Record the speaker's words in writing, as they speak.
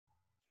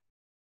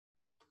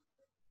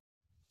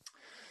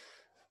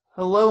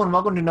Hello and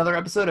welcome to another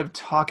episode of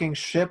Talking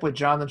Ship with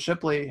Jonathan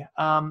Shipley.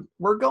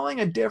 We're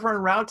going a different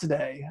route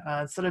today.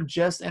 Instead of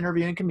just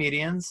interviewing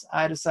comedians,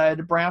 I decided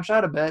to branch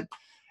out a bit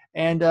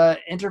and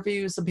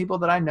interview some people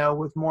that I know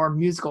with more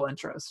musical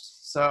interests.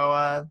 So,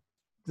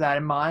 with that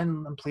in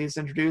mind, I'm pleased to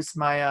introduce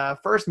my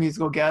first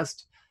musical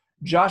guest,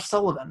 Josh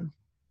Sullivan.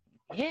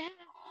 Yeah.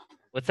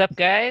 What's up,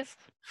 guys?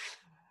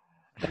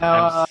 Now,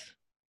 I'm s-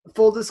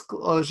 full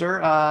disclosure,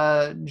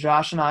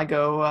 Josh and I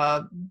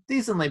go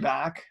decently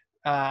back.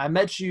 I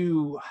met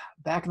you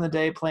back in the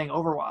day playing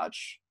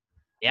Overwatch.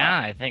 Uh, yeah,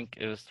 I think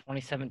it was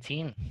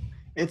 2017.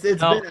 it's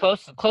No, been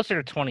closer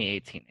to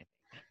 2018.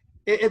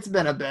 it's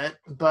been a bit,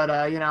 but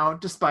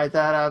despite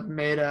that, I've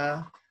made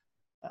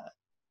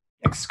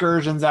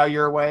excursions out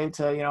your way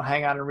to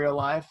hang out in real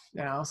life.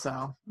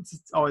 So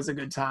it's always a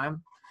good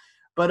time.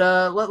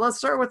 But let's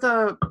start with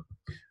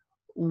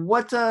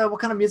what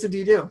kind of music do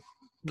you do?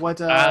 What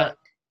uh Uh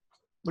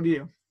what do you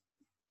do?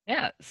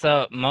 yeah,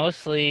 so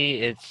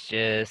mostly it's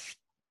just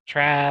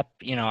trap.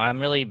 I'm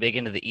really big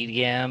into the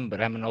EDM,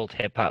 but I'm an old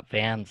hip hop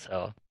fan,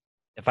 so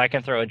if I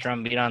can throw a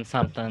drum beat on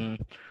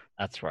something,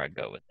 that's where I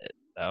go with it.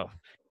 So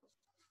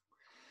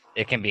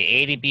it can be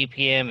 80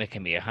 BPM, it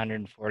can be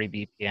 140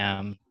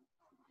 BPM, as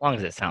long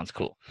as it sounds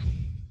cool.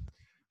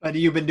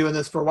 You've been doing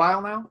this for a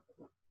while now.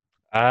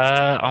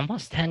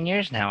 Almost 10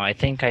 years now. I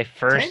think I 10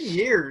 first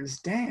years,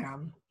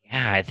 damn.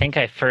 Yeah, I think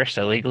I first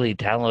illegally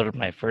downloaded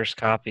my first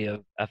copy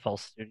of FL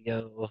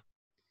Studio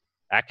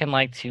back in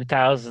like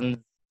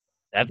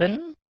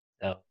 2007.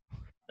 So,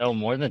 no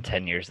more than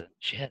 10 years of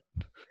shit.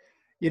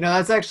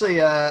 That's actually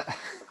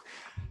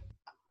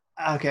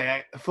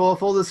okay.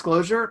 Full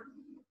disclosure.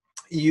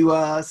 You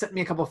sent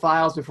me a couple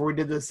files before we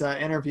did this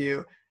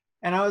interview,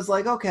 and I was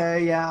like,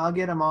 okay, yeah, I'll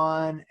get him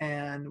on,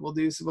 and we'll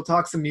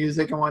talk some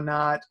music and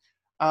whatnot.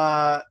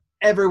 Uh,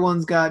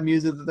 Everyone's got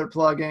music that they're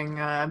plugging.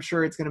 I'm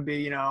sure it's gonna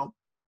be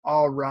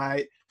all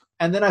right.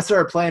 And then I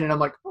started playing, and I'm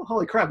like, oh,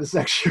 holy crap, this is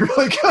actually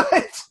really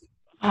good.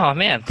 Oh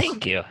man,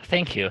 thank you.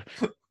 Thank you.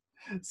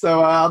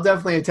 So I'll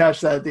definitely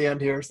attach that at the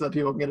end here so that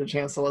people can get a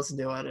chance to listen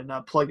to it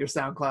and plug your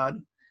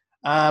SoundCloud.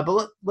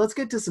 But let's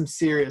get to some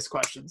serious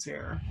questions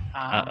here.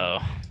 Uh-oh.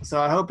 So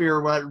I hope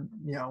you're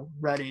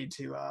ready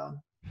to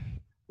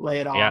lay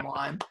it all Yeah, on the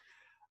line.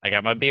 I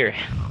got my beer.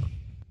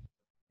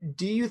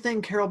 Do you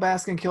think Carol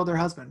Baskin killed her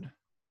husband?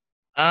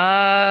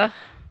 Uh,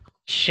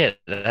 Shit,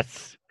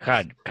 that's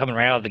God, coming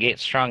right out of the gate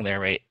strong there,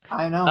 right?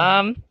 I know.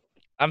 Um,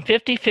 I'm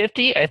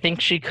 50-50. I think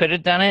she could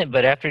have done it,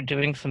 but after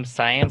doing some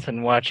science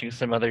and watching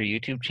some other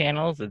YouTube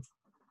channels, it's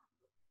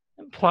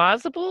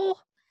implausible.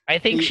 I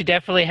think The, she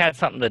definitely had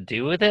something to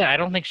do with it. I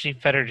don't think she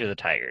fed her to the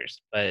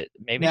tigers, but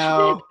maybe she did.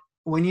 Now,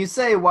 when you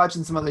say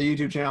watching some other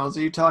YouTube channels,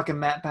 are you talking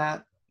Matt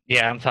Pat?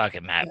 Yeah, I'm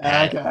talking Matt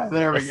Pat. Okay,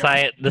 there we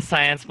go. The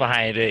science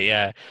behind it,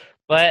 yeah.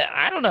 But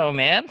I don't know,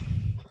 man.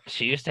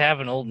 She used to have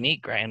an old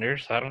meat grinder,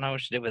 so I don't know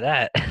what she did with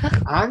that.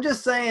 I'm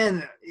just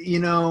saying,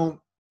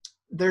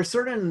 there's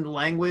certain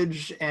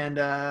language and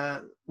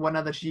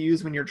whatnot that you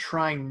use when you're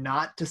trying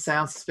not to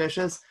sound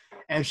suspicious,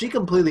 and she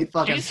completely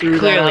fucking She's threw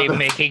that out clearly the.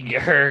 making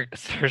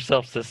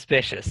herself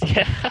suspicious.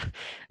 Yeah.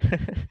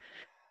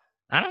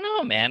 I don't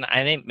know, man.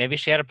 I think maybe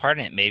she had a part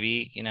in it.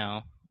 Maybe,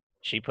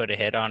 she put a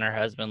hit on her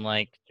husband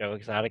like Joe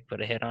Exotic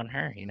put a hit on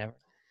her. You never.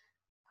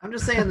 I'm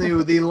just saying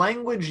the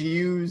language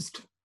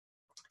used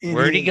in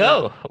Where'd he his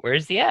go?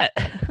 Where's he at?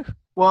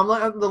 well,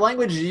 the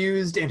language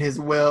used in his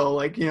will,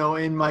 like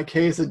in my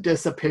case, a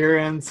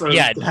disappearance or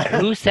Yeah,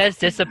 who says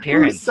who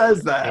disappearance?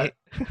 says that?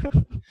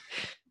 Right?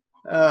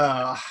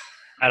 Uh,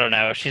 I don't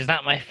know. She's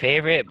not my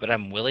favorite, but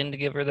I'm willing to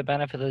give her the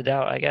benefit of the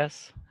doubt, I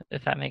guess,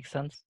 if that makes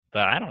sense.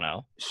 But I don't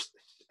know.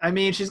 I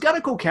mean, she's got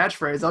a cool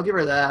catchphrase. I'll give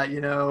her that.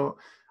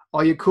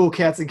 All you cool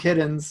cats and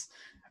kittens.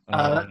 Oh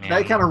That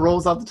kind of man.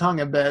 rolls off the tongue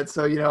a bit.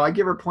 So I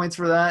give her points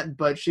for that.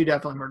 But she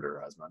definitely murdered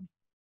her husband.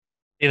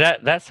 See,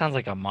 that sounds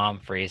like a mom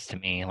phrase to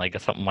me, like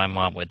something my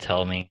mom would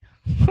tell me.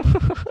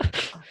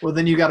 Well,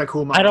 then you got a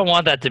cool I mom, don't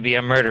want that to be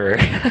a murderer.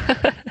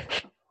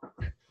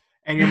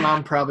 and your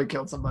mom probably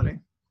killed somebody.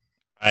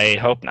 I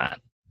hope not.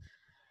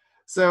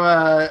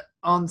 So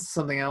on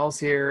something else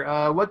here,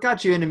 what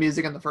got you into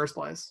music in the first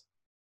place?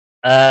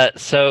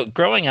 So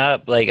growing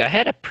up, like I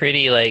had a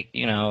pretty like,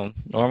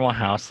 normal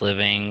house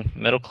living,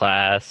 middle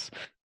class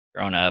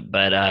growing up,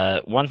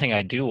 but one thing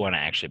I do want to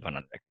actually put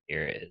on record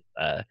here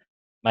is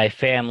my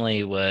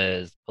family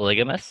was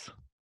polygamous.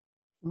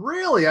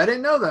 Really, I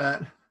didn't know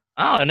that.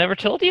 Oh, I never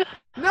told you?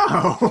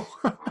 No.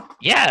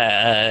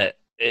 Yeah,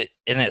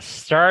 and it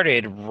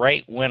started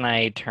right when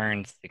I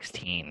turned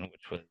 16,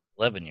 which was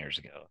 11 years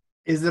ago.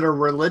 Is it a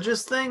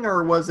religious thing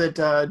or was it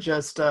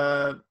just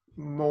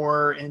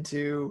more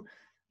into?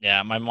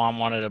 Yeah, my mom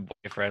wanted a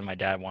boyfriend, my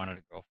dad wanted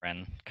a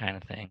girlfriend, kind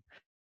of thing.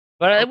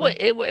 But Okay.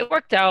 it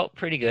worked out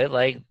pretty good.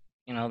 Like,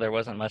 there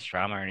wasn't much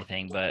drama or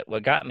anything. But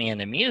what got me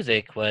into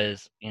music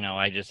was,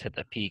 I just hit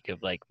the peak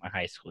of like my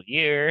high school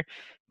year.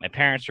 My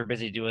parents were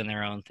busy doing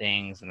their own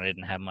things, and I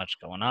didn't have much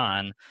going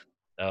on.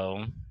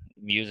 So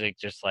music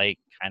just like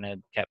kind of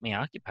kept me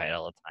occupied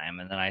all the time.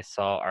 And then I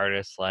saw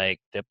artists like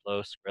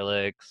Diplo,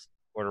 Skrillex,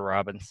 Porter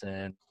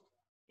Robinson,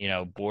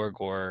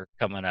 Borgor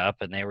coming up,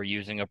 and they were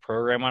using a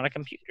program on a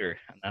computer,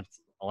 and that's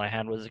all I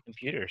had was a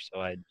computer.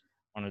 So I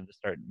wanted to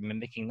start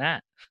mimicking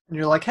that. And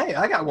you're like, hey,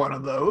 I got one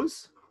of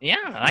those.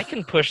 Yeah, I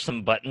can push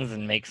some buttons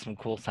and make some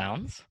cool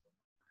sounds.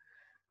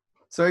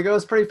 So it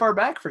goes pretty far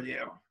back for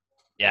you.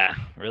 Yeah,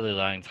 really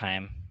long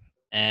time.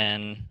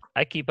 And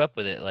I keep up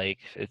with it. Like,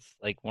 it's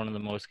like one of the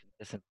most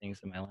consistent things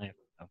in my life.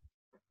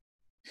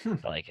 So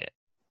I like it.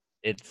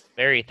 It's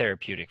very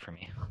therapeutic for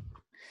me.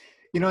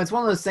 It's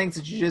one of those things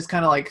that you just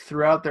kind of like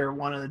threw out there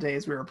one of the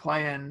days we were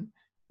playing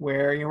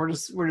where,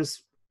 we're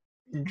just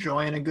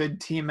enjoying a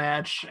good team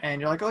match, and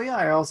you're like, oh yeah,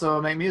 I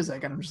also make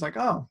music. And I'm just like,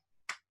 oh,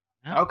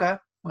 okay,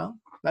 well,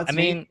 that's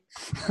mean,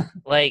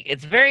 like,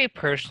 it's very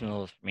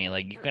personal for me.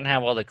 Like, you can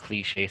have all the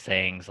cliche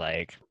sayings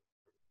like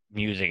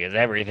music is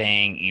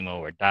everything, emo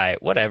or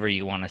diet, whatever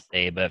you want to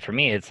say, but for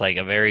me it's like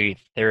a very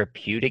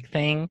therapeutic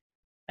thing,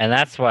 and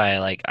that's why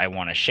like I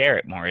want to share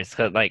it more. It's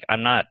because like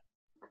I'm not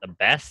the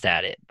best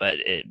at it, but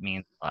it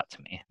means a lot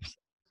to me.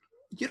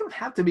 You don't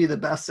have to be the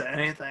best at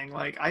anything.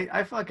 Like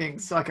I fucking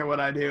suck at what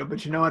I do,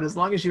 but you know what? As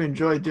long as you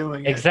enjoy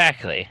doing it,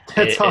 exactly,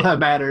 that's all that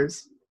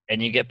matters.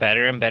 And you get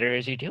better and better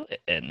as you do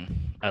it,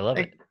 and I love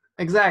it.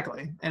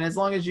 Exactly, and as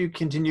long as you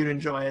continue to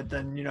enjoy it,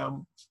 then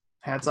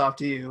hats off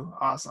to you.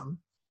 Awesome.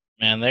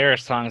 Man, there are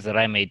songs that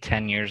I made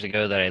 10 years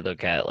ago that I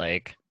look at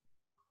like,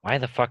 why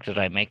the fuck did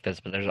I make this?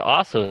 But there's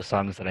also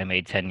songs that I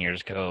made 10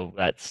 years ago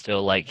that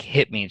still like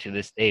hit me to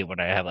this day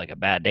when I have like a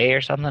bad day or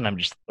something. I'm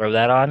just throw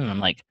that on and I'm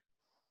like,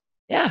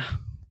 yeah,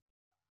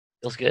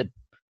 feels good.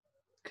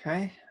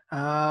 Okay.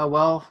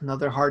 Well,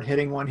 another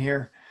hard-hitting one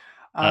here.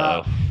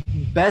 Uh-oh.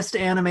 Best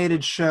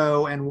animated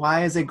show, and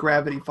why is it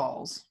Gravity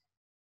Falls?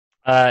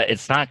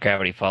 It's not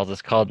Gravity Falls.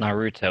 It's called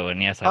Naruto,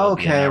 and yes, I will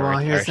be a Naruto well,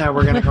 here's how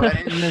we're gonna go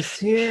ahead and end this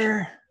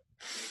here.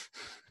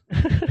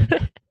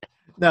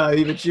 No,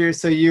 but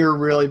you're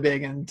really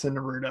big into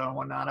Naruto and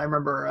whatnot. I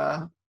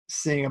remember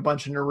seeing a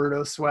bunch of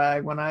Naruto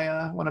swag when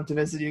I went up to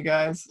visit you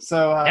guys.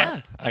 So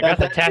yeah, I got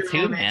the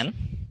tattoo, man.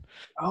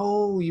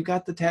 Oh, you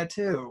got the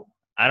tattoo.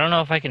 I don't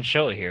know if I can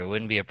show it here. It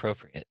wouldn't be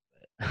appropriate.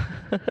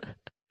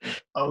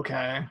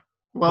 Okay.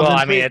 Well,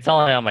 I mean, it's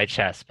only on my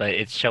chest, but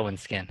it's showing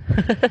skin.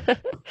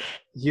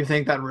 You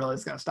think that really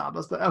is going to stop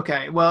us? But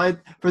okay. Well,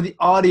 for the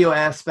audio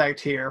aspect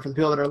here, for the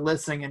people that are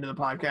listening into the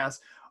podcast,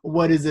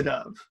 what is it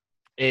of?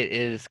 It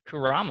is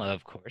Kurama,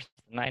 of course,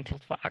 the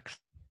Nine-Tailed Fox.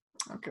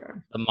 Okay.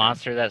 The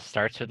monster that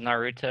starts with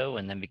Naruto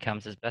and then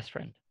becomes his best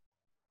friend.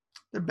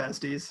 They're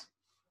besties.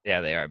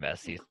 Yeah, they are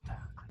besties.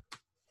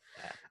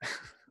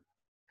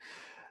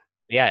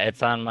 Yeah,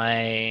 it's on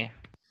my,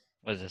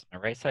 what is this, my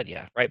right side?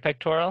 Yeah, right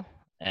pectoral.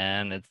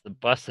 And it's the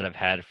bust that I've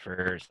had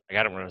I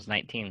got it when I was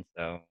 19,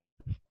 so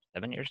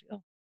 7 years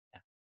ago.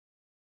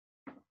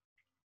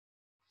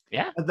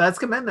 Yeah. That's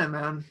commitment,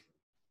 man.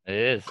 It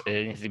is.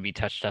 It needs to be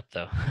touched up,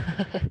 though.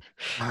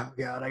 Oh,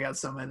 God, I got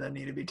so many that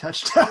need to be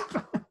touched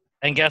up.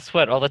 And guess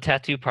what? All the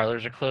tattoo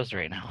parlors are closed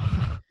right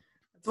now.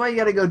 That's why you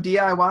got to go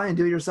DIY and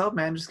do it yourself,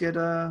 man. Just get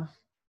some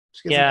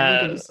ink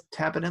and just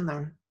tap it in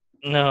there.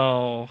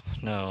 No.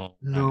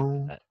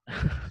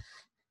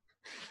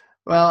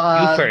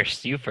 Well,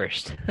 you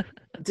first.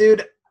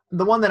 Dude,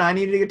 the one that I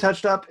needed to get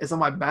touched up is on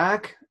my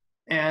back,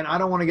 and I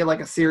don't want to get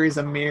like a series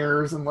of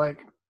mirrors and like,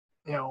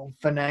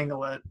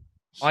 finagle it.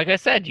 Like I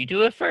said, you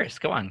do it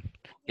first. Come on,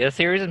 get a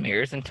series of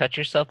mirrors and touch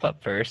yourself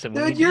up first. And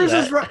dude, yours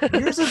is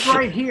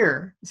right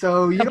here,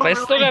 so you. Yeah, but I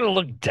still gotta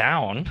look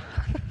down.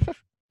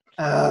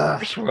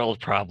 First world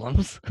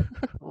problems.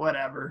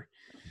 Whatever.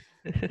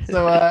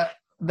 So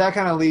that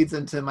kind of leads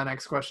into my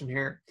next question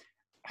here.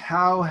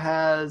 How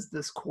has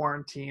this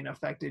quarantine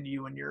affected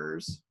you and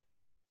yours?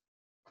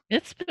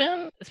 It's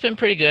been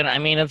pretty good. I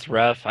mean, it's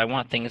rough. I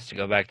want things to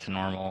go back to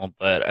normal,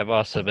 but I've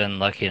also been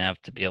lucky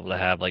enough to be able to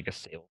have like a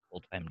stable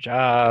full-time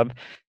job,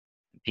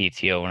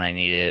 PTO when I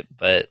need it.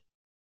 But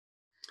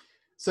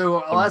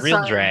so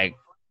drag.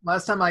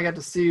 Last time I got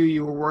to see you,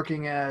 you were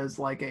working as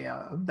like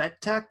a vet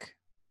tech.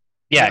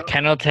 Yeah,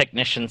 kennel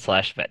technician /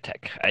 vet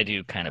tech. I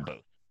do kind of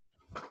both.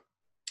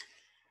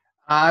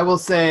 I will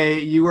say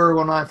you were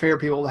one of my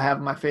favorite people to have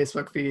on my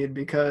Facebook feed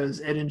because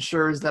it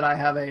ensures that I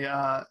have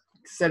a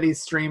steady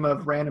stream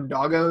of random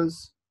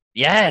doggos.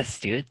 Yes,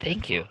 dude.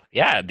 Thank you.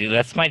 Yeah, dude,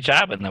 that's my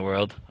job in the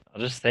world.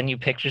 I'll just send you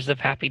pictures of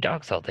happy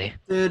dogs all day.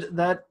 Dude,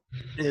 that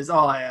is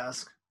all I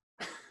ask.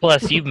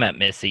 Plus, you've met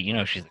Missy. You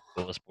know she's the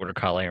coolest border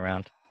collie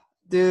around.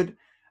 Dude,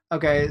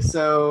 okay,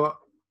 so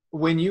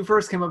when you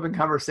first came up in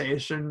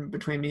conversation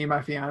between me and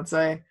my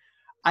fiance,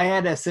 I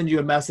had to send you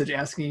a message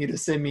asking you to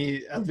send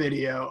me a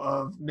video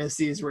of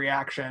Missy's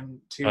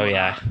reaction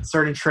to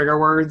certain trigger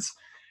words.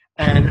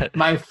 And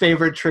my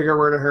favorite trigger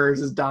word of hers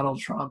is Donald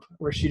Trump,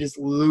 where she just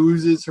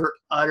loses her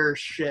utter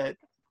shit.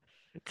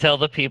 Tell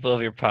the people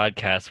of your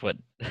podcast what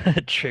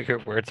trigger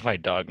words my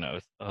dog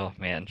knows. Oh,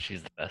 man,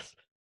 she's the best.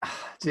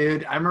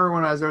 Dude, I remember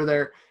when I was over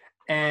there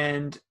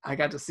and I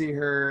got to see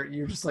her,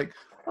 you're just like,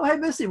 oh, hey,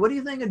 Missy, what do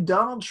you think of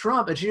Donald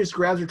Trump? And she just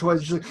grabs her toys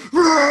and she's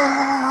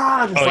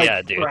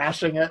like, dude.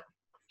 thrashing it.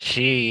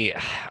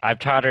 I've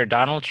taught her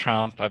Donald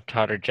Trump. I've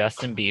taught her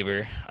Justin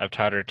Bieber. I've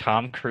taught her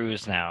Tom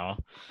Cruise now.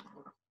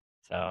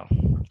 So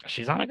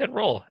she's on a good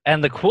roll.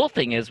 And the cool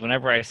thing is,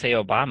 whenever I say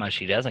Obama,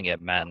 she doesn't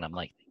get mad, and I'm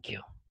like, thank you.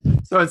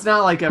 So it's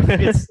not like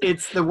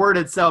it's the word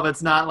itself.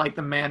 It's not like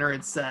the manner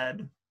it's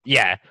said.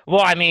 Yeah.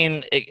 Well, I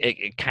mean,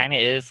 it kind of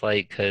is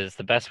like because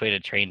the best way to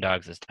train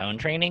dogs is tone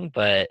training.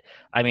 But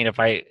I mean, if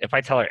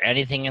I tell her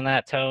anything in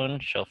that tone,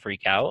 she'll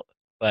freak out.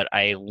 But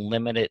I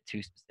limit it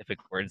to specific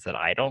words that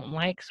I don't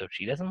like, so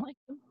she doesn't like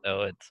them.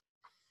 So it's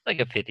like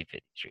a 50-50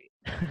 treat.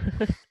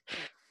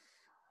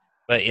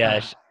 But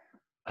yeah,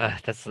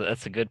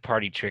 that's a good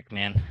party trick,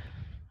 man. If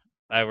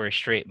I were a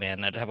straight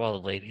man, I'd have all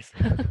the ladies.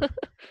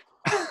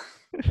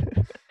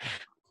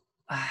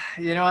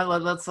 You know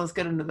what? Let's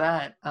get into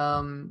that.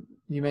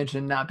 You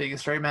mentioned not being a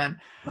straight man.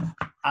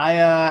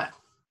 I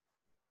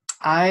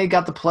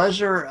got the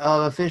pleasure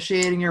of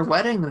officiating your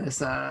wedding this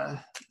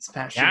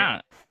past year.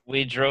 Yeah,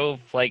 we drove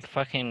like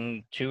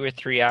fucking 2 or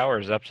 3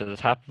 hours up to the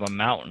top of a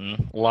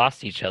mountain,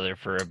 lost each other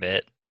for a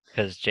bit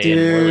because Jay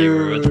and Morley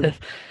were with us,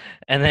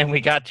 and then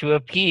we got to a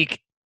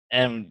peak,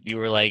 and you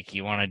were like,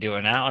 "You want to do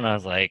it now?" And I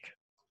was like,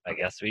 "I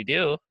guess we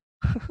do."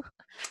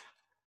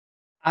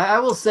 I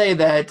will say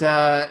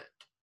that,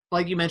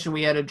 like you mentioned,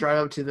 we had to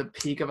drive up to the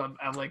peak of a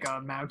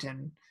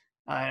mountain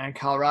in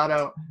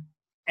Colorado,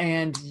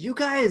 and you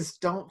guys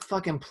don't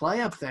fucking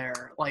play up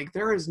there. Like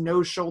there is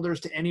no shoulders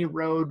to any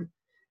road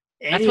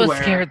anywhere. That's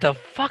what scared the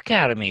fuck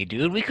out of me,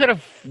 dude. We could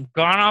have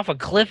gone off a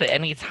cliff at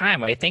any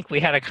time. I think we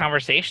had a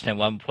conversation at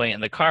one point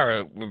in the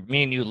car where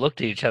me and you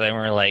looked at each other and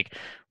we were like,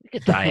 we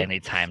could die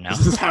anytime now.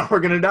 This is how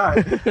we're gonna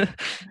die.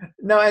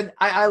 No, and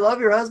I love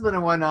your husband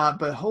and whatnot,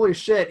 but holy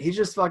shit, he's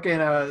just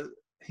fucking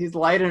he's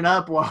lighting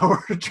up while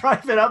we're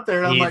driving up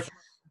there. And I'm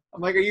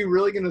like, are you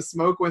really gonna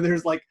smoke when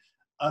there's like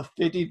a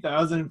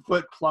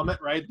 50,000-foot plummet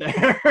right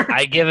there?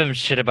 I give him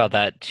shit about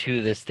that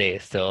to this day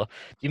still. Do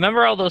you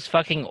remember all those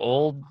fucking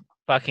old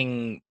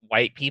fucking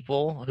white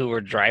people who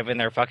were driving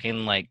their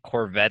fucking like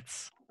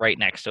Corvettes right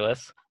next to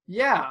us?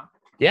 Yeah.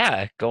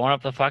 Yeah, going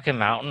up the fucking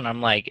mountain.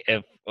 I'm like,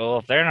 if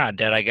they're not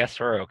dead, I guess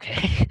we're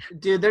okay.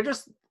 Dude, they're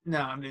just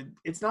dude,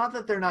 it's not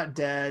that they're not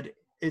dead.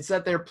 It's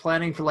that they're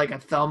planning for like a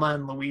Thelma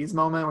and Louise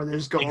moment where they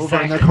just go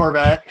over in their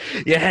Corvette.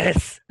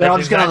 Yes. They're all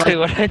just gonna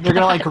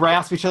like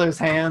grasp each other's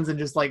hands and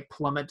just like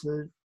plummet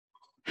to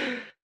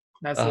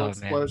nice little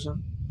explosion.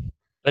 Man.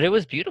 But it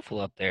was beautiful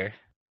up there.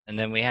 And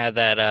then we had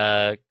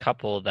that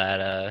couple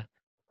that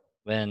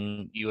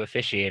when you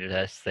officiated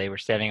us, they were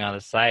standing on the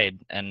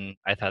side, and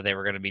I thought they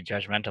were going to be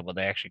judgmental, but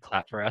they actually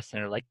clapped for us,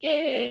 and they're like,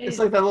 "Yay!" It's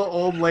like that little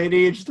old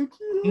lady, just like,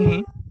 yeah.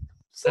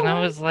 Mm-hmm. And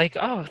I was like,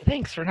 "Oh,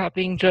 thanks for not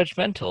being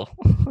judgmental.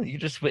 You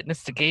just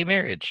witnessed a gay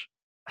marriage."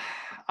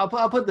 I'll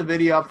put the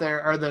video up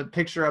there, or the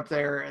picture up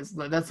there.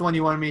 That's the one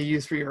you wanted me to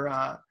use for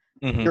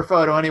your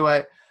photo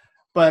anyway.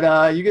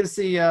 But you get to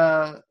see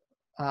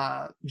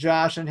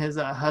Josh and his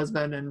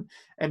husband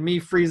and me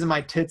freezing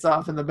my tits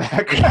off in the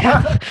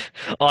background.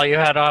 All you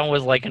had on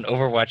was like an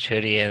Overwatch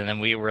hoodie, and then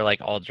we were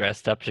like all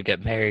dressed up to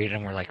get married,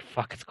 and we're like,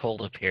 fuck, it's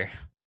cold up here.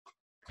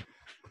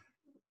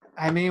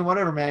 I mean,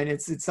 whatever, man.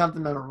 It's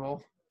something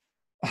memorable.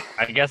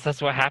 I guess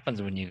that's what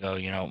happens when you go,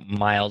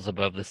 miles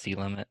above the sea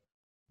limit.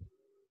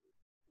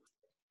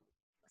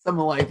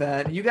 Something like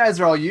that. You guys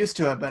are all used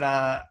to it, but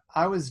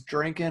I was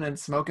drinking and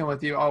smoking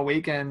with you all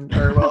weekend,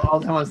 or all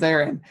the time I was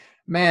there, and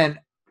man,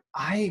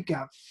 I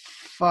got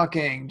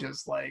fucking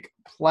just like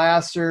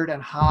plastered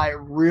and high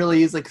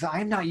really easily because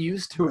I'm not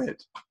used to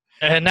it.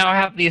 And now I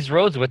have these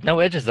roads with no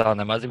edges on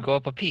them as we go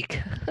up a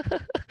peak.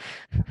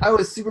 I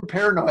was super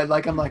paranoid.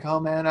 I'm like, oh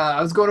man,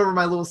 I was going over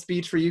my little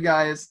speech for you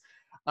guys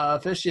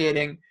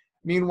officiating.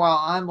 Meanwhile,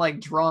 I'm like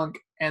drunk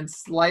and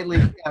slightly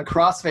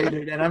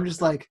crossfaded, and I'm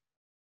just like,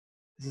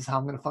 this is how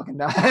I'm gonna fucking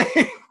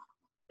die.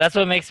 That's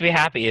what makes me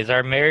happy is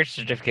our marriage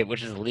certificate,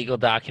 which is a legal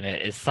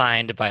document, is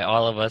signed by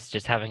all of us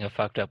just having a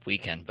fucked up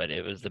weekend, but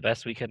it was the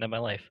best weekend of my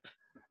life.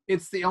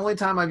 It's the only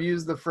time I've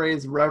used the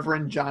phrase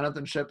Reverend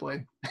Jonathan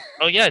Shipley.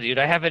 Oh yeah, dude,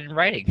 I have it in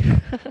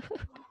writing.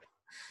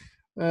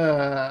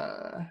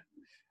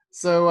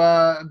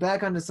 So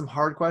back onto some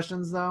hard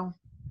questions though.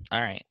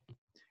 All right.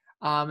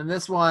 And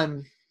this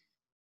one,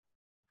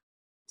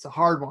 it's a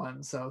hard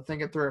one, so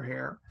think it through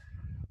here.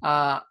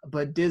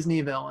 But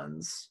Disney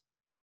villains.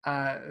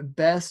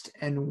 Best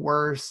and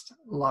worst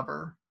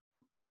lover.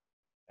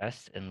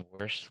 Best and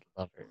worst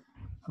lover.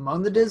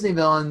 Among the Disney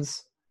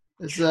villains,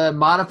 this is a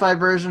modified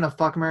version of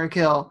Fuck, Marry,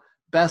 Kill.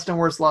 Best and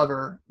worst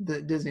lover,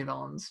 the Disney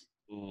villains.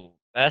 Ooh,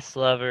 best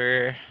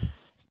lover,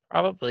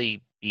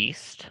 probably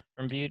Beast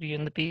from Beauty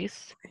and the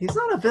Beast. He's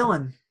not a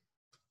villain.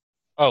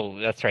 Oh,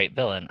 that's right,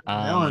 villain.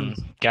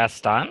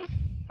 Gaston.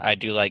 I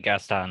do like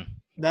Gaston.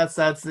 That's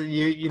that's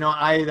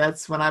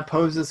when I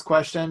posed this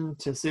question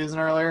to Susan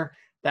earlier.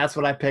 That's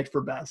what I picked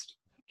for best.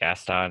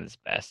 Gaston is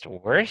best.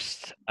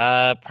 Worst?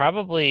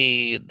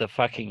 Probably the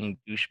fucking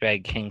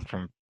douchebag king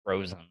from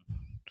Frozen.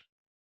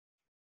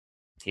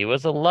 He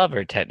was a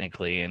lover,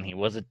 technically, and he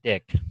was a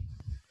dick.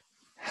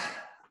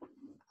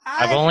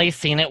 I've only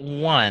seen it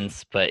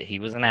once, but he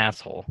was an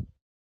asshole.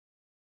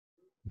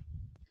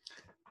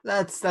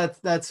 That's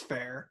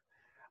fair.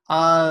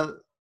 Honestly,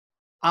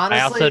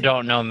 I also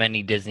don't know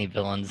many Disney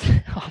villains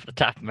off the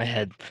top of my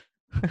head.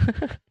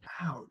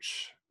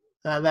 Ouch.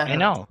 That I hurts.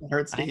 know. That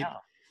hurts I deep. know.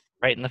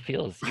 Right in the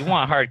feels. You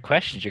want hard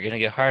questions, you're gonna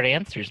get hard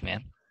answers,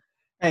 man.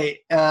 Hey,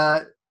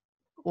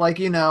 like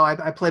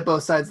I play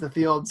both sides of the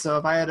field. So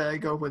if I had to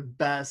go with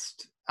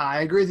best,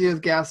 I agree with you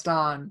with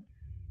Gaston.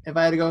 If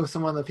I had to go with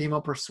someone with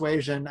female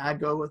persuasion, I'd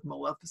go with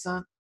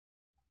Maleficent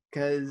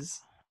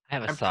because I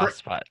have a I'm soft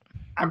spot.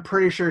 I'm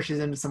pretty sure she's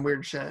into some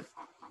weird shit.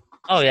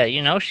 Oh yeah,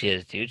 you know she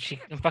is, dude. She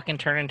can fucking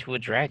turn into a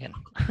dragon.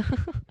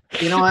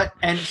 You know what?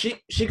 And she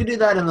could do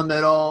that in the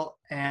middle,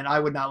 and I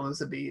would not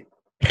lose a beat.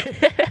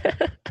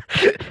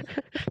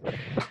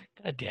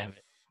 God damn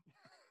it.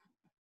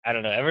 I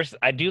don't know.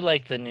 I do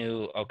like the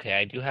new. Okay,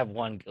 I do have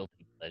one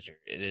guilty pleasure.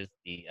 It is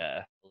the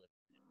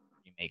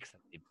remakes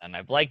that they've done.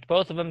 I've liked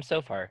both of them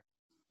so far.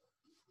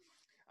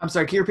 I'm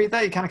sorry. Can you repeat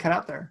that? You kind of cut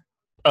out there.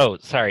 Oh,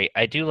 sorry.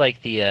 I do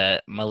like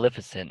the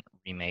Maleficent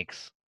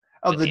remakes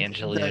Oh, with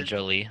Angelina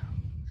Jolie.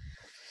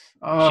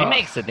 She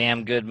makes a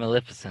damn good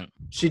Maleficent.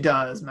 She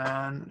does,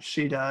 man.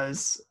 She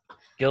does.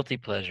 Guilty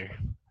pleasure.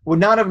 Would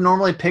not have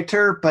normally picked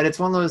her, but it's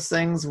one of those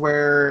things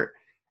where,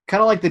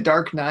 kind of like The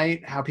Dark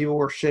Knight, how people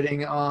were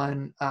shitting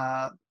on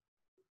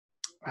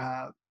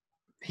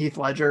Heath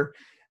Ledger,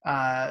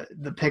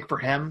 the pick for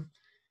him.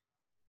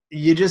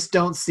 You just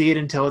don't see it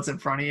until it's in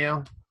front of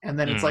you, and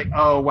then it's like,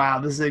 oh wow,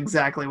 this is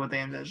exactly what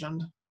they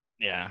envisioned.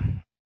 Yeah.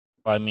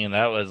 Well, I mean,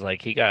 that was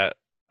like he got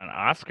an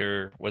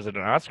Oscar. Was it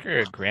an Oscar or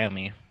a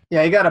Grammy?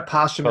 Yeah, he got a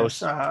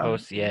posthumous.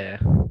 Yeah.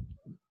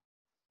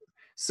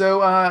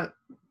 So,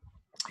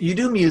 you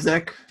do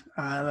music.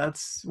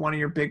 That's one of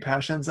your big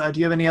passions. Do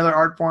you have any other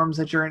art forms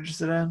that you're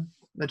interested in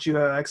that you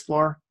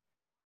explore?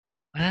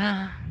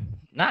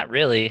 Not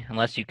really,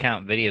 unless you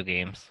count video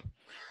games.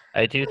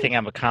 I do think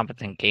I'm a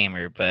competent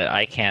gamer, but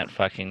I can't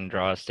fucking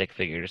draw a stick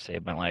figure to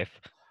save my life.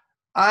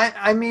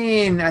 I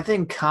mean, I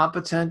think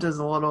competent is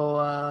a little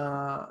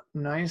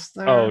nice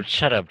there. Oh,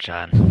 shut up,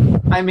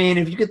 John. I mean,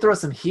 if you could throw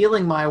some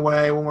healing my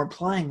way when we're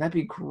playing, that'd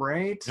be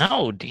great.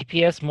 No,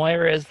 DPS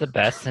Moira is the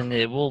best, and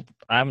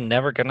I'm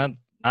never gonna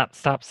not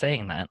stop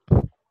saying that.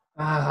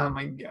 Oh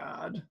my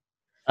god.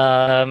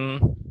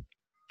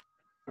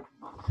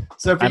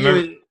 So for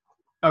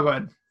oh, go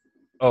ahead.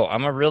 Oh,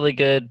 I'm a really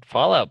good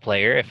Fallout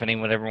player. If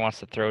anyone ever wants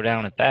to throw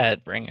down at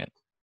that, bring it.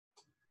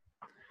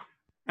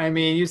 I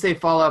mean, you say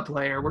Fallout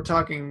player. We're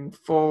talking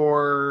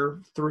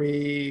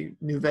 4.3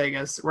 New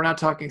Vegas. We're not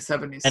talking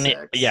 76.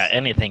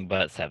 Anything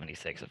but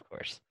 76, of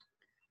course.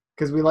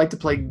 Because we like to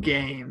play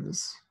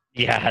games.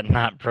 Yeah,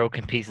 not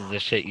broken pieces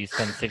of shit you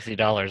spend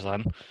 $60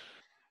 on.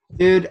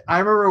 Dude, I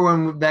remember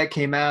when that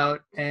came out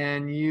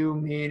and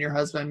me and your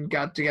husband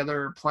got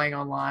together playing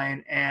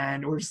online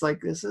and we're just like,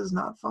 this is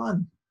not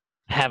fun.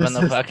 Having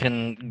the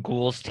fucking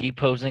ghouls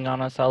T-posing on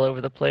us all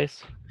over the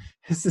place.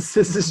 This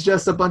is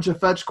just a bunch of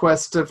fetch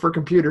quests for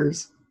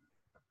computers.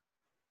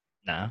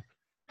 No.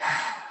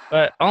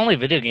 But only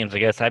video games, I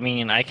guess. I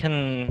mean, I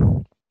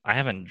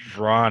haven't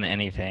drawn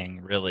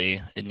anything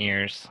really in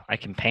years. I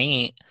can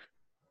paint,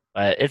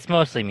 but it's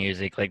mostly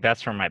music. Like,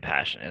 that's where my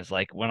passion is.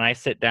 Like, when I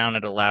sit down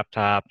at a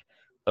laptop,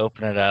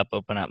 open up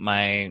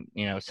my,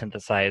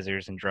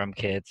 synthesizers and drum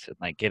kits and,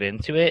 like, get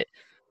into it,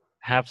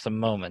 have some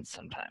moments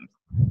sometimes.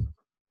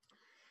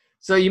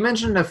 So you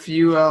mentioned a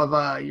few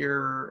of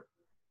your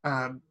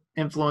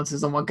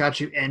influences on what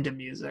got you into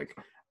music.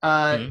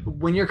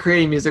 When you're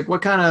creating music,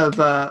 what kind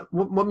of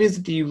what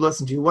music do you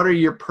listen to? What are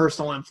your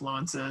personal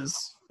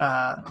influences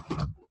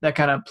that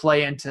kind of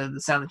play into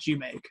the sound that you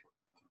make?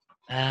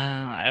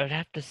 I would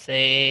have to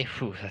say,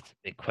 that's a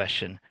big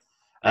question.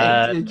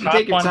 Hey,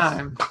 take your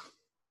time.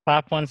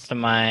 Top ones to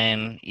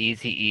mind: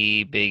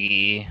 Eazy-E,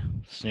 Biggie,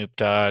 Snoop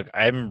Dogg.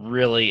 I'm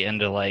really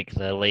into like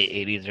the late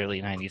 '80s,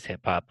 early '90s hip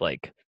hop.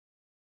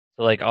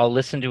 So I'll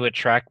listen to a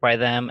track by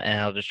them,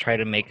 and I'll just try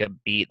to make a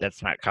beat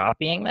that's not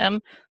copying them,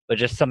 but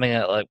just something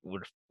that like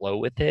would flow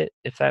with it,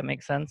 if that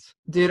makes sense.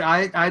 Dude,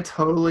 I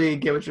totally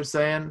get what you're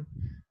saying.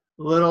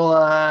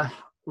 Little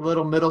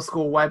middle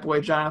school white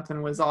boy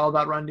Jonathan was all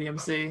about Run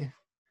DMC.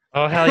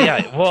 Oh, hell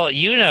yeah. Well,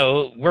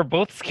 we're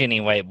both skinny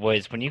white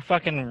boys. When you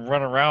fucking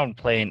run around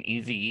playing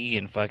Eazy-E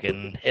and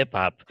fucking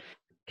hip-hop,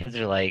 kids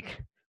are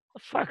like, the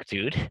fuck,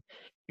 dude?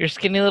 You're a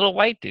skinny little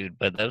white dude.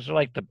 But those are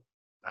like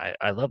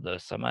I love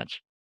those so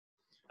much.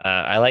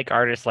 I like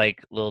artists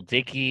like Lil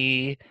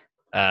Dicky.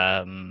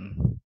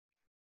 Rihanna's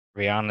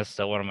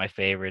still one of my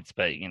favorites,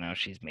 but,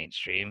 she's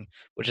mainstream,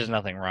 which is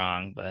nothing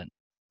wrong, but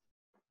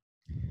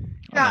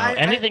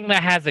anything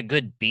that has a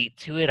good beat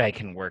to it, I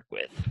can work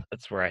with.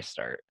 That's where I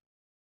start.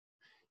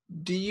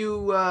 Do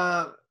you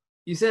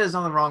said there's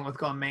nothing wrong with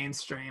going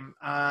mainstream.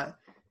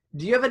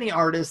 Do you have any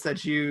artists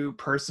that you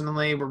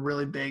personally were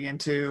really big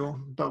into,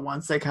 but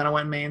once they kind of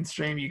went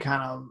mainstream, you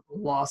kind of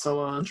lost a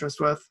little interest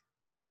with?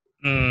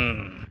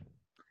 I'm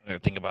gonna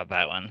think about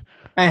that one.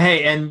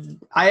 And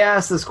I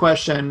asked this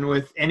question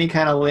with any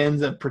kind of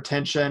lens of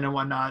pretension and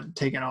whatnot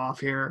taken off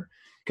here,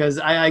 because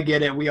I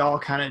get it. We all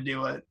kind of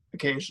do it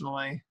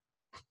occasionally.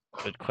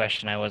 Good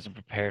question. I wasn't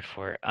prepared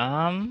for.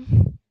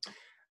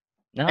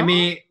 No. I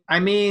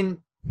mean,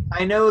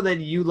 I know that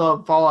you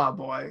love Fall Out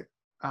Boy.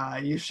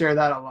 You share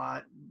that a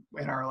lot.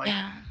 in our like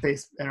Yeah.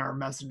 in our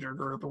messenger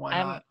group and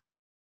whatnot.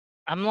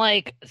 I'm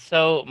like,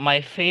 so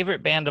my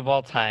favorite band of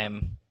all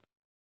time,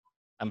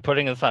 I'm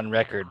putting this on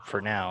record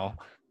for now,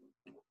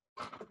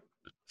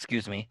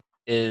 excuse me,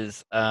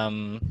 is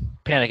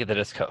Panic at the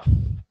Disco.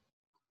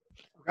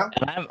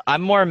 Okay. And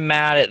I'm more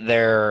mad at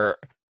their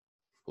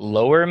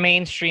lower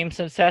mainstream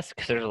success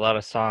because there's a lot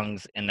of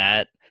songs in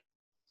that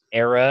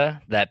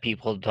era that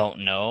people don't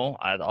know.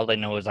 All they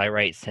know is I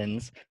Write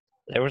Sins.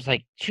 There was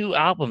like 2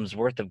 albums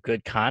worth of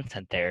good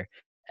content there,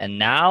 and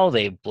now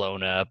they've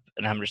blown up,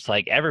 and I'm just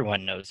like,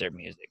 everyone knows their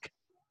music.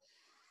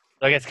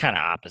 So I guess kind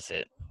of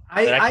opposite.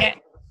 But I can't.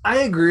 I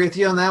agree with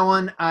you on that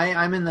one.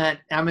 I'm in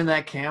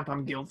that camp.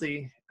 I'm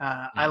guilty.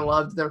 I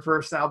loved their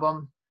first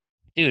album.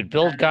 Dude,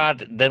 Build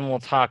God, Then We'll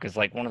Talk is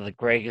like one of the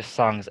greatest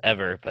songs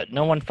ever, but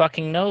no one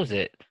fucking knows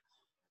it.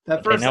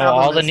 That They first know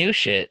album all the is, new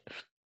shit.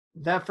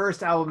 That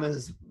first album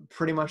is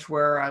pretty much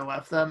where I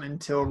left them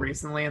until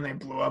recently, and they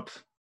blew up.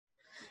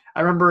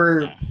 I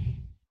remember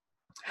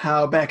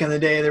how back in the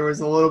day there was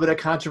a little bit of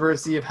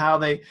controversy of how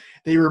they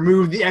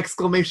removed the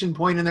exclamation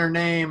point in their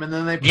name and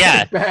then they put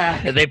it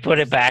back. They put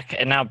it back,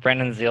 and now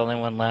Brendan's the only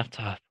one left.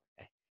 Oh,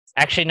 okay.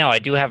 Actually, no, I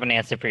do have an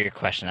answer for your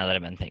question now that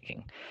I've been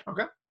thinking.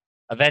 Okay.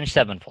 Avenged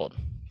Sevenfold.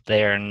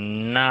 They are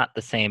not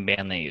the same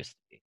band they used to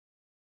be.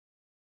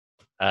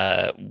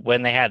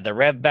 When they had the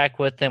Rev back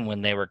with them,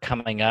 when they were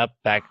coming up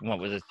back in, what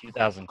was it,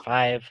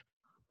 2005,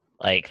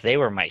 like, they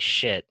were my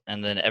shit.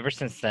 And then ever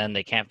since then,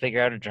 they can't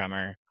figure out a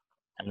drummer.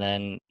 And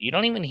then you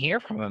don't even hear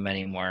from them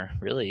anymore,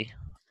 really.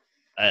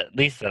 At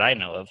least that I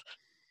know of.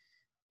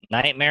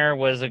 Nightmare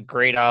was a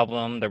great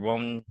album. The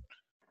one,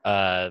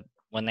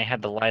 when they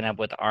had the lineup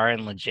with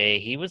Aaron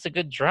Lejay, he was a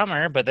good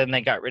drummer, but then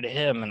they got rid of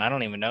him, and I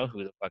don't even know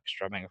who the fuck's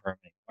drumming for him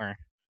anymore.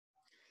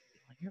 I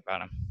don't hear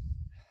about him.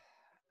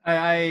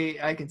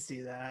 I can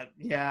see that.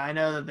 Yeah, I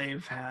know that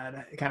they've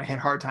had kind of hit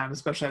hard time,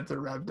 especially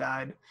after Rev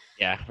died.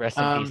 Yeah, rest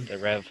in peace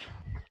to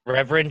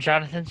Reverend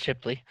Jonathan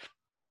Shipley.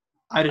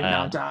 I did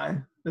not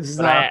die. This is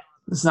not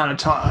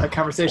a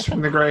conversation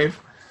from the grave.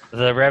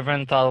 The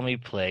Reverend Bartholomew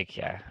Plague,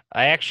 yeah.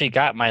 I actually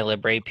got my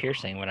Libre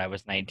piercing when I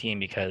was 19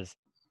 because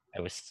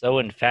I was so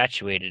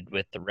infatuated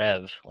with the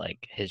Rev,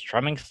 like his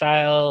drumming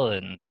style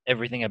and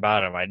everything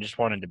about him. I just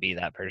wanted to be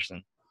that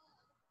person.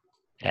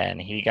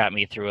 And he got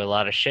me through a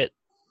lot of shit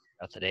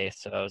throughout the day,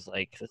 so I was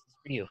like, this is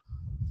for you.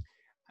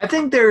 I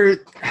think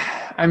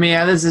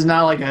this is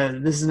not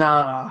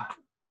a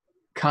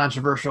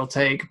controversial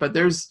take, but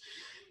there's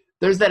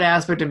that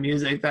aspect of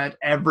music that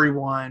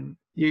everyone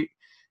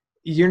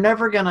you're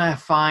never gonna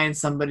find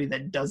somebody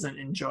that doesn't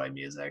enjoy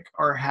music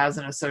or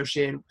hasn't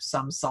associated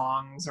some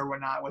songs or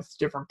whatnot with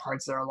different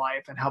parts of their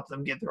life and help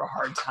them get through a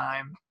hard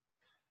time.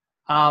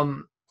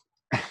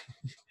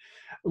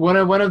 One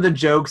of the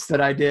jokes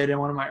that I did in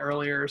one of my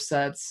earlier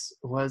sets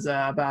was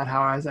about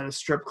how I was at a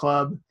strip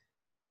club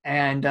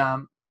and I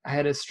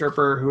had a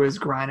stripper who was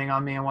grinding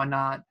on me and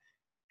whatnot,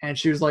 and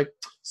she was like,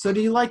 "So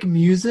do you like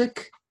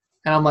music?"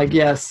 And I'm like,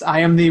 "Yes, I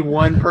am the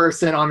one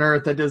person on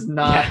earth that does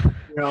not,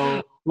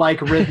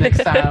 like rhythmic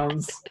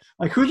sounds.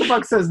 Like, who the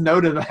fuck says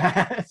no to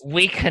that?"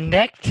 We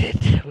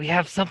connected. We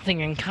have something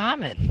in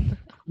common.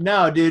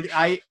 No, dude.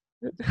 I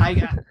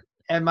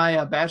at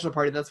my bachelor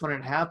party, that's when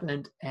it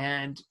happened.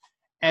 And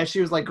as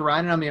she was like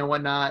grinding on me and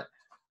whatnot,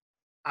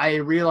 I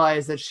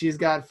realized that she's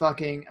got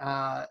fucking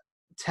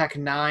Tech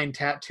 9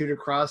 tattooed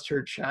across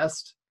her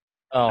chest.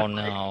 Oh,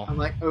 no. I'm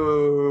like,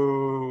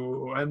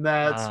 oh, and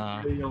that's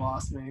where you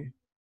lost me.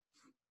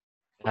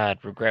 God,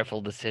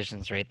 regretful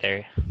decisions right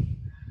there.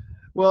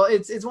 Well,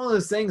 it's one of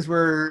those things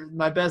where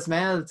my best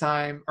man at the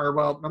time,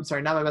 I'm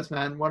sorry, not my best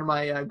man, one of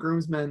my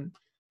groomsmen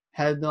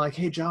had been like,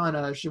 "Hey,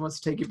 John, she wants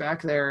to take you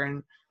back there,"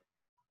 and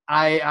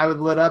I would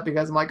lit up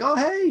because I'm like, "Oh,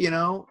 hey,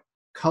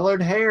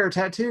 colored hair,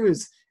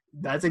 tattoos,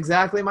 that's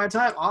exactly my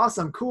type.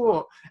 Awesome,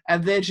 cool."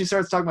 And then she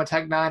starts talking about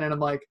Tech 9, and I'm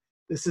like,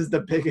 "This is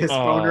the biggest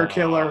boner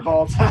killer of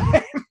all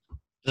time."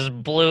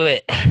 Just blew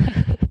it.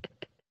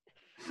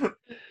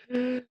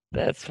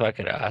 That's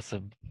fucking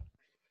awesome.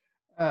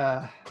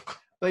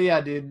 But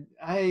yeah, dude,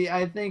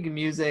 I think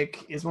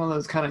music is one of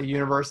those kind of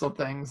universal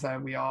things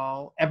that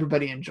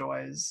everybody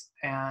enjoys.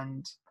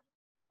 And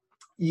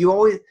you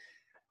always,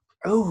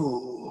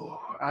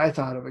 I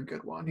thought of a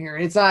good one here.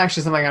 It's not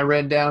actually something I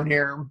read down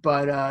here,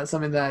 but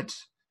something that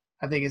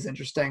I think is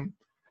interesting.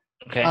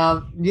 Okay.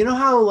 You know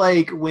how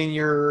like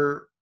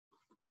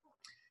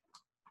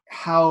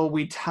how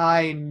we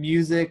tie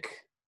music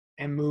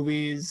and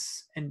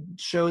movies and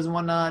shows and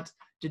whatnot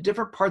to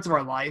different parts of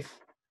our life?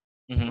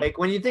 Mm-hmm. Like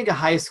when you think of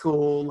high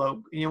school,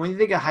 when you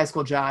think of high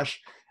school Josh,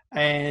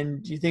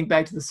 and you think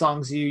back to the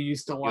songs you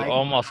used to like. You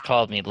almost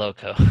called me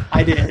loco.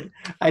 I did.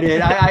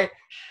 I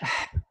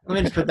let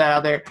me just put that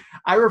out there.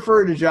 I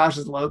refer to Josh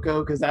as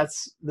loco because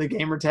that's the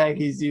gamer tag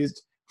he's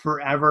used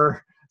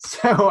forever.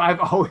 So I've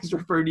always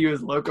referred to you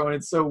as loco, and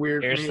it's so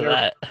weird. Here's to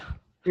that.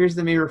 Here's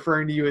to me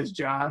referring to you as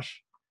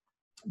Josh.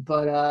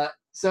 But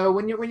so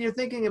when you're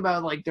thinking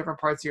about like different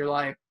parts of your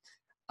life,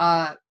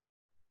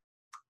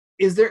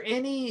 is there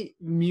any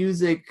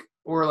music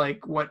or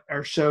like what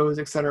are shows,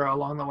 etc.,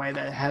 along the way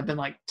that have been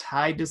like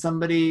tied to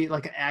somebody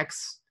like an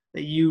ex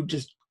that you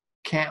just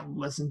can't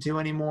listen to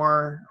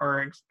anymore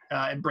or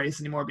embrace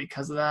anymore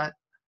because of that?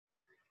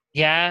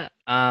 Yeah.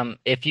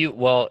 If you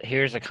well,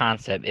 here's a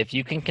concept. If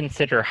you can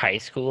consider high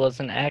school as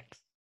an X,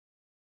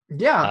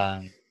 Yeah,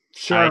 um, I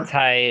sure.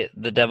 tie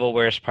The Devil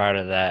Wears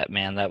Prada to that,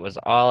 man. That was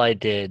all I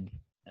did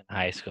in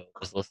high school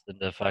was listen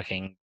to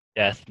fucking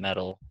death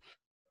metal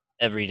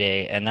every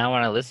day. And now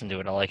when I listen to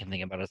it, all I can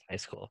think about is high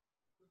school.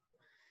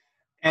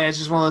 And it's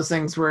just one of those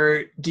things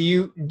where do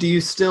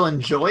you still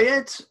enjoy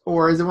it,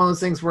 or is it one of those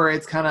things where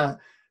it's kind of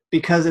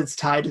because it's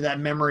tied to that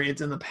memory,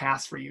 it's in the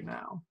past for you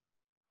now?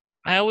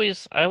 I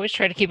always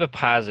try to keep it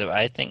positive.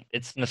 I think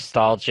it's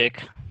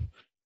nostalgic,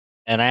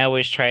 and I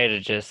always try to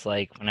just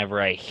like whenever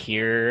I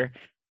hear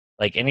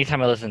like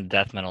anytime I listen to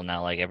death metal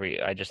now, like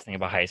I just think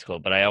about high school,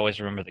 but I always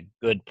remember the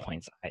good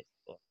points of high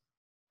school.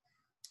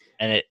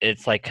 And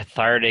it's like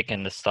cathartic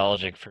and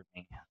nostalgic for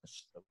me.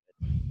 It's so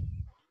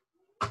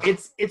good.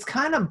 It's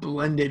kind of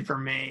blended for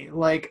me.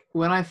 Like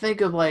when I think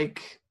of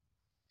like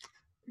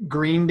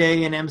Green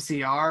Day and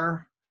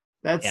MCR,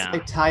 that's Yeah.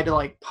 like tied to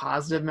like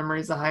positive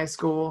memories of high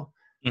school.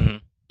 Hmm.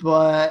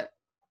 But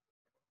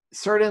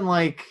certain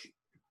like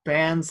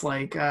bands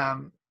like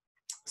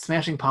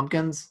Smashing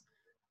Pumpkins,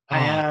 I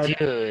Oh, had.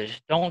 dude,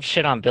 don't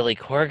shit on Billy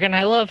Corgan.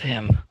 I love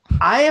him.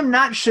 I am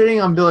not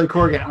shitting on Billy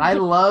Corgan. I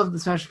love the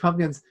Smashing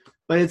Pumpkins,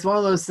 but it's one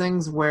of those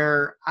things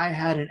where I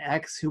had an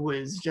ex who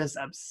was just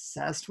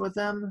obsessed with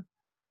them,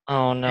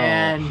 Oh no.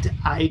 and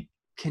I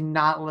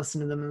cannot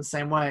listen to them in the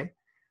same way.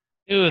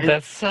 Dude, It,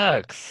 that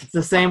sucks. it's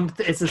the same.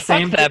 It's the Fuck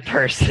same. that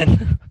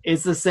person.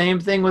 It's the same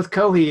thing with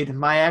Coheed.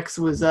 My ex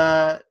was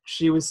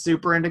she was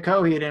super into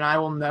Coheed, and I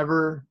will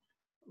never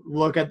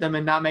look at them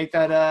and not make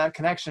that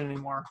connection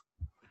anymore.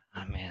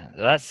 Oh man,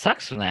 that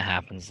sucks when that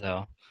happens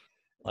though.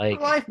 For Like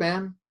life,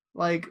 man.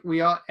 Like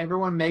we all,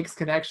 everyone makes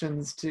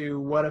connections to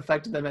what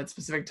affected them at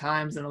specific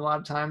times, and a lot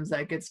of times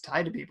that gets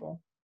tied to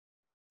people.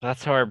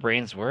 that's how our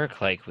brains work.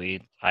 Like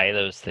we tie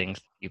those things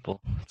to people.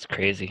 It's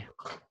crazy.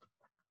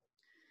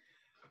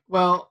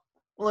 Well,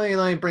 let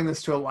me bring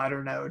this to a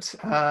lighter note.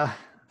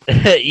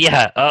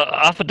 Yeah,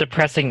 off of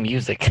depressing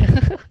music.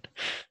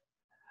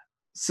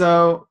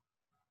 So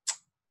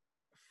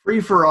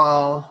free for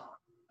all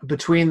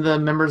between the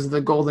members of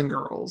the Golden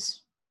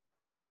Girls,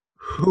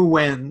 who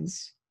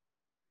wins?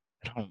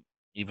 I don't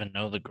even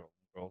know the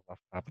girls off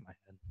the top of my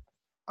head.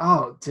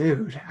 Oh,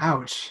 dude,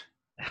 ouch.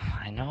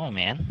 I know,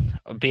 man.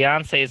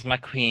 Beyonce is my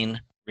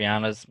queen.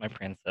 Rihanna's my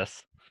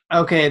princess.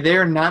 Okay,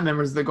 they're not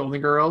members of the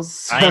Golden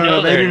Girls, I so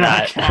know they they're do not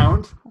not.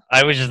 count.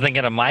 I was just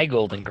thinking of my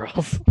Golden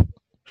Girls.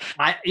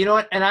 You know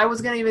what? And I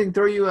was gonna even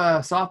throw you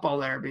a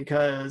softball there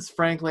because,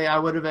 frankly, I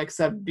would have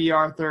accepted B.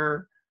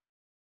 Arthur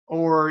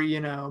or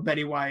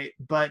Betty White,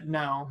 but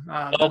no,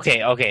 that's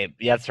Okay,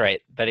 that's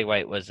right. Betty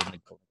White was in the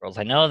Golden Girls.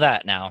 I know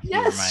that now. You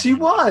yes, she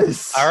reminded me.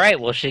 was. All right,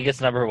 well, she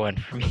gets number one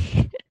for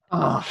me.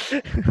 Oh,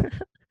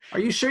 are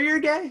you sure you're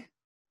gay?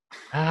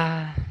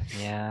 Ah,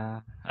 yeah.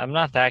 I'm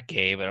not that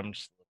gay, but I'm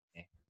just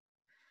okay.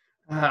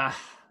 Uh,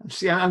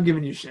 see, I'm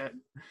giving you shit.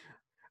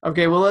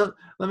 Okay, well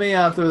let me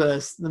throw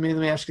this. Let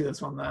me ask you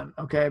this one then.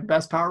 Okay,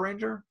 best Power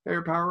Ranger,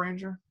 favorite Power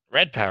Ranger,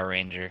 Red Power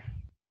Ranger.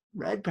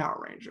 Red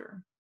Power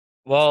Ranger.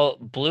 Well,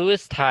 blue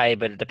is tied,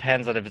 but it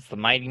depends on if it's the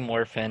Mighty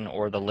Morphin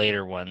or the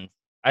later ones.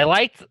 I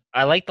liked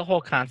the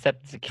whole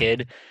concept as a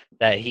kid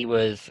that he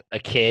was a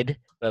kid,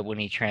 but when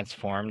he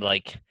transformed,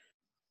 like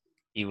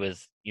he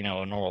was, a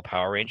normal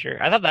Power Ranger.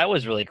 I thought that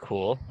was really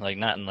cool. Like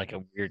not in like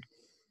a weird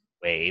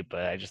way,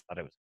 but I just thought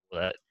it was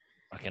cool that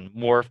fucking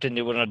morphed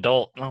into an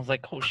adult, and I was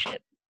like, oh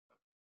shit.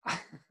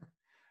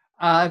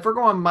 If we're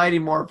going Mighty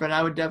Morphin,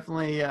 I would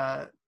definitely.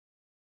 I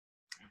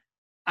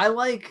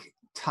like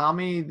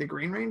Tommy the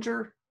Green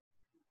Ranger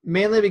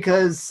mainly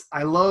because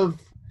I love,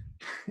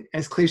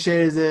 as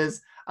cliche as it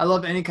is, I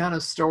love any kind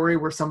of story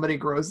where somebody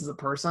grows as a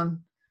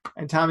person,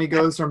 and Tommy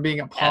goes from being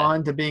a Yeah,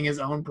 pawn to being his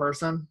own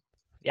person.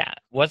 yeah.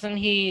 Wasn't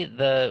he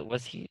the?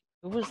 Was he?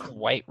 Who was the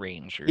White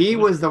Ranger? He Who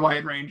was? was the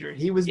White Ranger.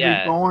 He was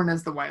Yeah, reborn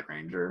as the White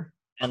Ranger.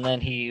 and then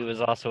he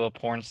was also a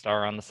porn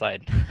star on the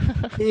side.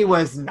 He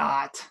was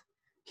not.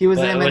 He was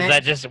an But was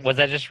MMA.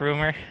 that just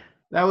rumor?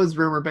 That was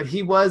rumor, but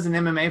he was an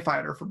MMA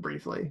fighter for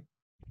briefly.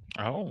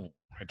 Oh,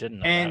 I didn't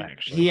know that And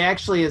actually. he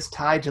actually is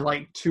tied to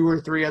like two or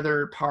three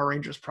other Power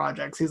Rangers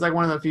projects. He's like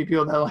one of the few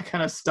people that like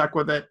kind of stuck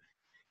with it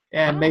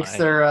and Oh, makes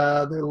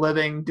their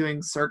living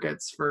doing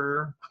circuits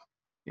for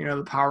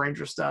the Power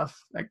Ranger stuff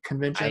at I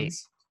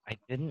conventions. I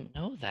didn't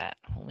know that.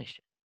 Holy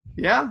shit!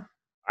 Yeah,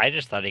 I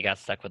just thought he got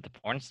stuck with the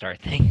porn star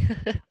thing.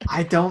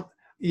 I don't.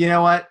 You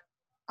know what?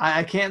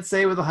 I can't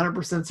say with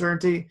 100%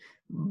 certainty,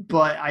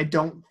 but I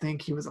don't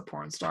think he was a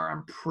porn star.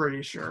 I'm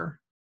pretty sure.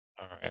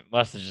 All right,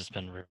 must have just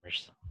been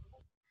rumors.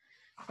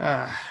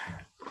 Uh,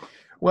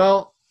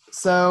 well,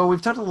 so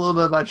we've talked a little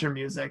bit about your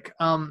music.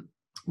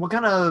 What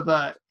kind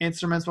of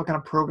instruments, what kind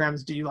of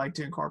programs do you like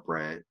to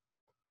incorporate?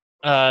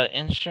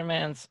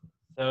 Instruments.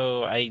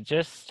 So I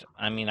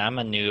mean, I'm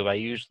a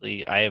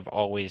noob. I have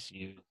always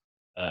used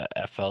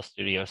FL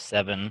Studio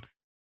 7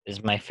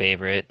 is my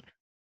favorite.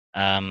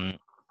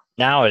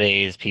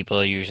 Nowadays, people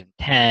are using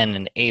 10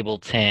 and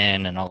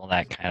Ableton and all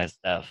that kind of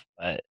stuff.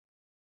 But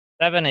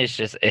 7 is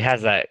just, it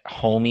has that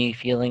homey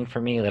feeling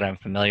for me that I'm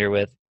familiar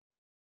with.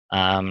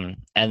 And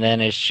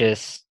then it's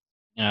just,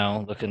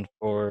 looking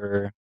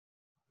for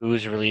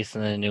who's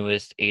releasing the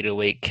newest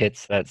 808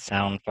 kits that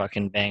sound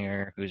fucking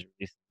banger, who's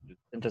releasing new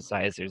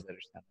synthesizers that are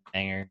sounding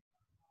banger.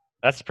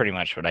 That's pretty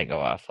much what I go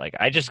off. Like,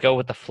 I just go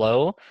with the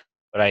flow,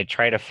 but I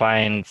try to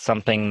find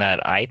something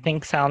that I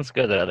think sounds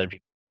good that other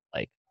people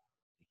like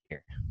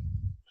hear.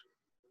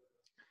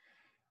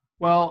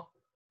 Well,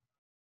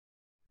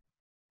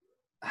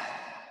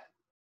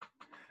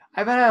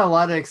 I've had a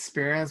lot of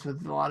experience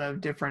with a lot of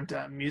different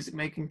music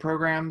making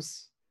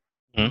programs.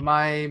 Hmm?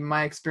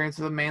 My experience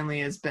with it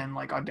mainly has been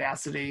like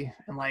Audacity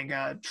and like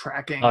Oh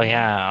tracking.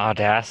 yeah,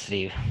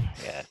 Audacity.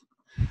 Yeah,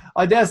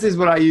 Audacity is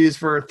what I use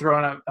for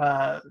throwing up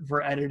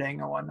for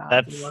editing and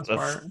whatnot for the most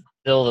that's part.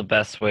 still the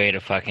best way to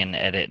fucking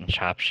edit and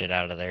chop shit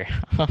out of there.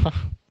 To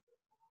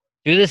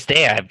this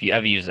day,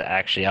 I've used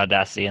actually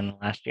Audacity in the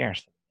last year.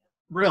 So,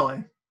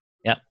 Really,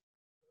 yep.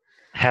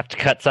 Have to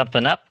cut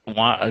something up.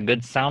 Want a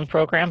good sound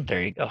program?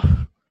 There you go.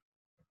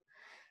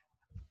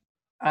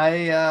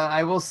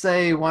 I will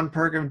say one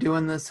perk of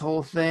doing this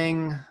whole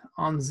thing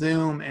on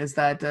Zoom is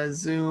that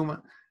Zoom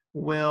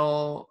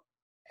will,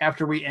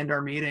 after we end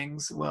our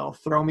meetings, will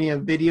throw me a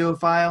video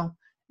file.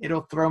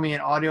 It'll throw me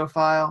an audio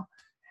file,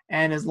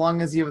 and as long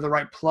as you have the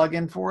right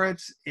plugin for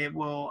it, it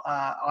will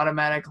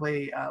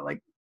automatically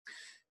like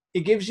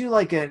it gives you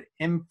like an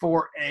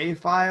M4A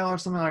file or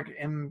something like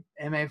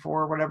MA4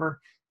 or whatever,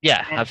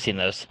 Yeah, and I've seen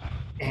those.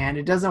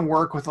 it doesn't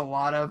work with a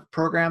lot of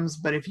programs,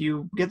 but if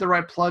you get the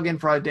right plugin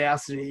for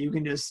Audacity, you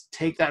can just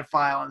take that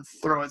file and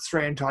throw it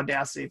straight into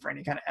Audacity for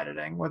any kind of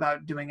editing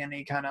without doing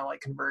any kind of like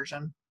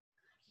conversion.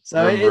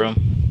 So Vroom it vroom.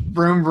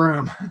 vroom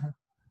vroom.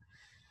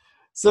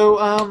 So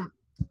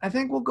I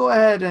think we'll go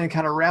ahead and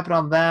kind of wrap it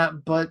on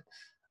that, but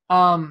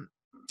um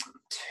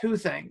two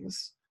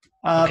things.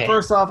 Okay.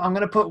 First off, I'm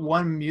gonna put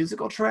one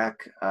musical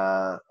track,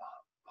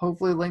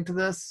 hopefully linked to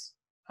this.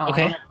 I'm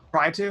Okay. gonna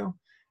try to.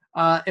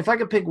 If I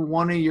could pick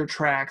one of your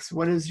tracks,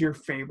 what is your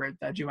favorite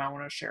that you might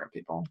want to share with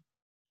people?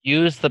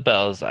 Use the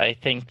bells. I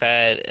think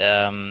that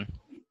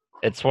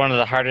it's one of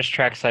the hardest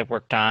tracks I've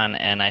worked on,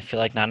 and I feel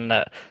like not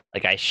enough.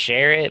 Like I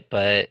share it,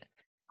 but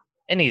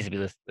it needs to be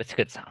listened. It's a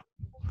good sound.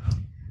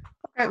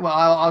 Okay, well,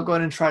 I'll go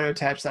ahead and try to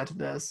attach that to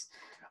this.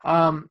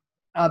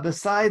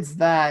 Besides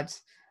that,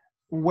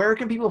 where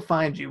can people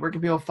find you? Where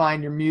can people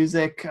find your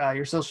music,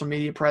 your social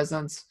media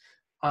presence?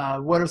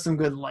 What are some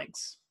good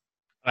links?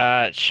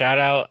 Shout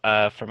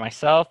out for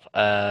myself.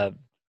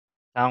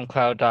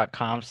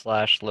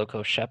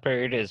 SoundCloud.com/Loco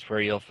Shepherd is where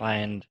you'll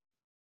find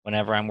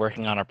whenever I'm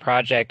working on a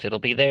project, it'll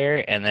be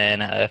there. And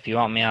then if you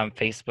want me on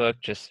Facebook,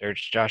 just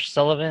search Josh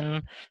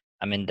Sullivan.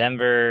 I'm in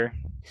Denver.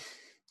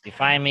 If you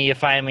find me, you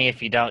find me.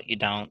 If you don't, you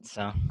don't.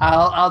 So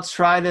I'll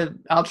try to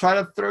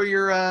throw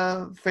your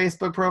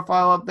Facebook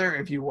profile up there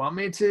if you want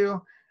me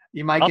to.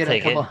 You might I'll get a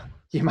take it. couple.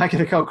 You might get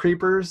a couple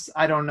creepers.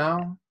 I don't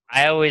know.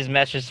 I always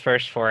message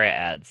first before I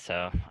add,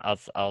 so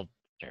I'll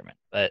determine.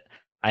 But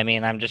I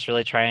mean, I'm just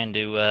really trying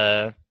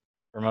to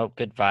promote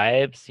good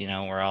vibes.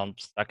 We're all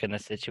stuck in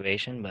this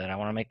situation, but I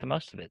want to make the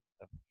most of it.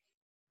 So.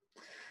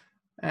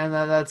 And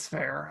that's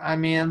fair. I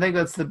mean, I think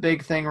that's the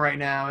big thing right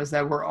now is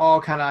that we're all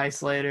kind of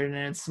isolated,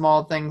 and it's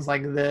small things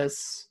like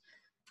this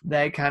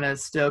that kind of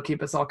still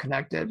keep us all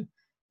connected.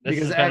 This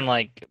Because, has been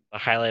like the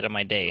highlight of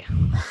my day.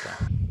 So.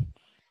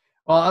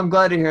 well, I'm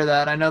glad to hear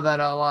that. I know that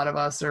a lot of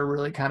us are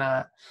really kind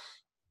of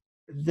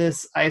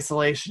this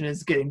isolation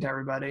is getting to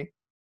everybody.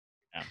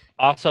 Yeah.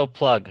 Also,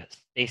 plug.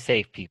 Stay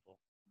safe, people.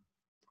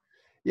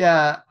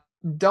 Yeah,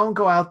 don't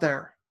go out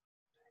there.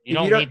 You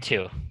don't need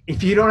to.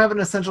 If you don't have an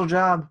essential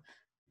job,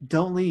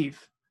 don't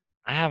leave.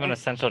 I have an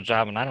essential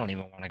job, and I don't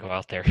even want to go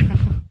out there.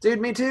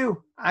 Dude, me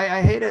too.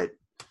 I hate it.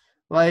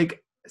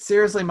 Like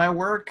seriously, my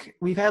work,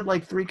 we've had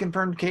like 3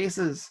 confirmed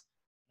cases,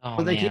 Oh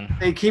but man.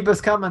 they keep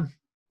us coming.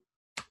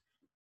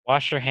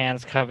 Wash your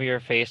hands, cover your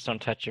face,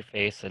 don't touch your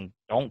face, and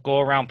don't go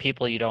around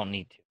people you don't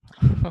need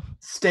to.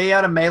 Stay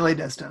out of melee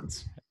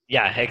distance.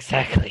 Yeah,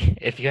 exactly.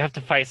 If you have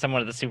to fight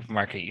someone at the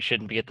supermarket, you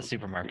shouldn't be at the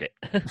supermarket.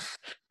 All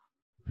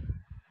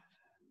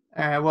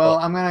right, well,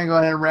 I'm going to go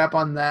ahead and wrap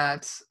on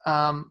that.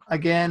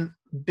 Again,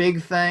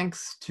 big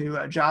thanks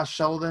to Josh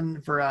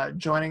Sheldon for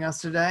joining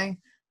us today.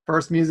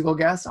 First musical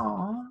guest.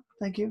 Aw,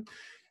 thank you.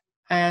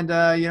 And,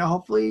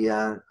 hopefully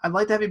I'd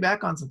like to have you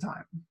back on some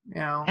time.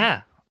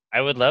 Yeah,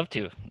 I would love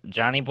to.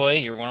 Johnny boy,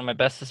 you're one of my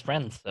bestest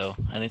friends, so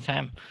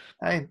anytime.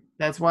 Hey,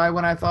 that's why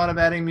when I thought of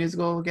adding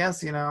musical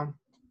guests, you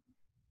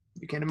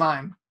came to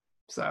mind.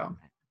 So. All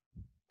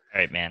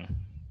right, man.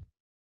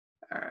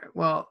 All right.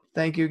 Well,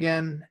 thank you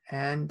again.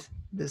 And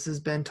this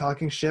has been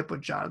Talking Ship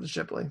with Jonathan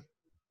Shipley.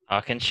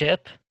 Talking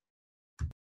ship.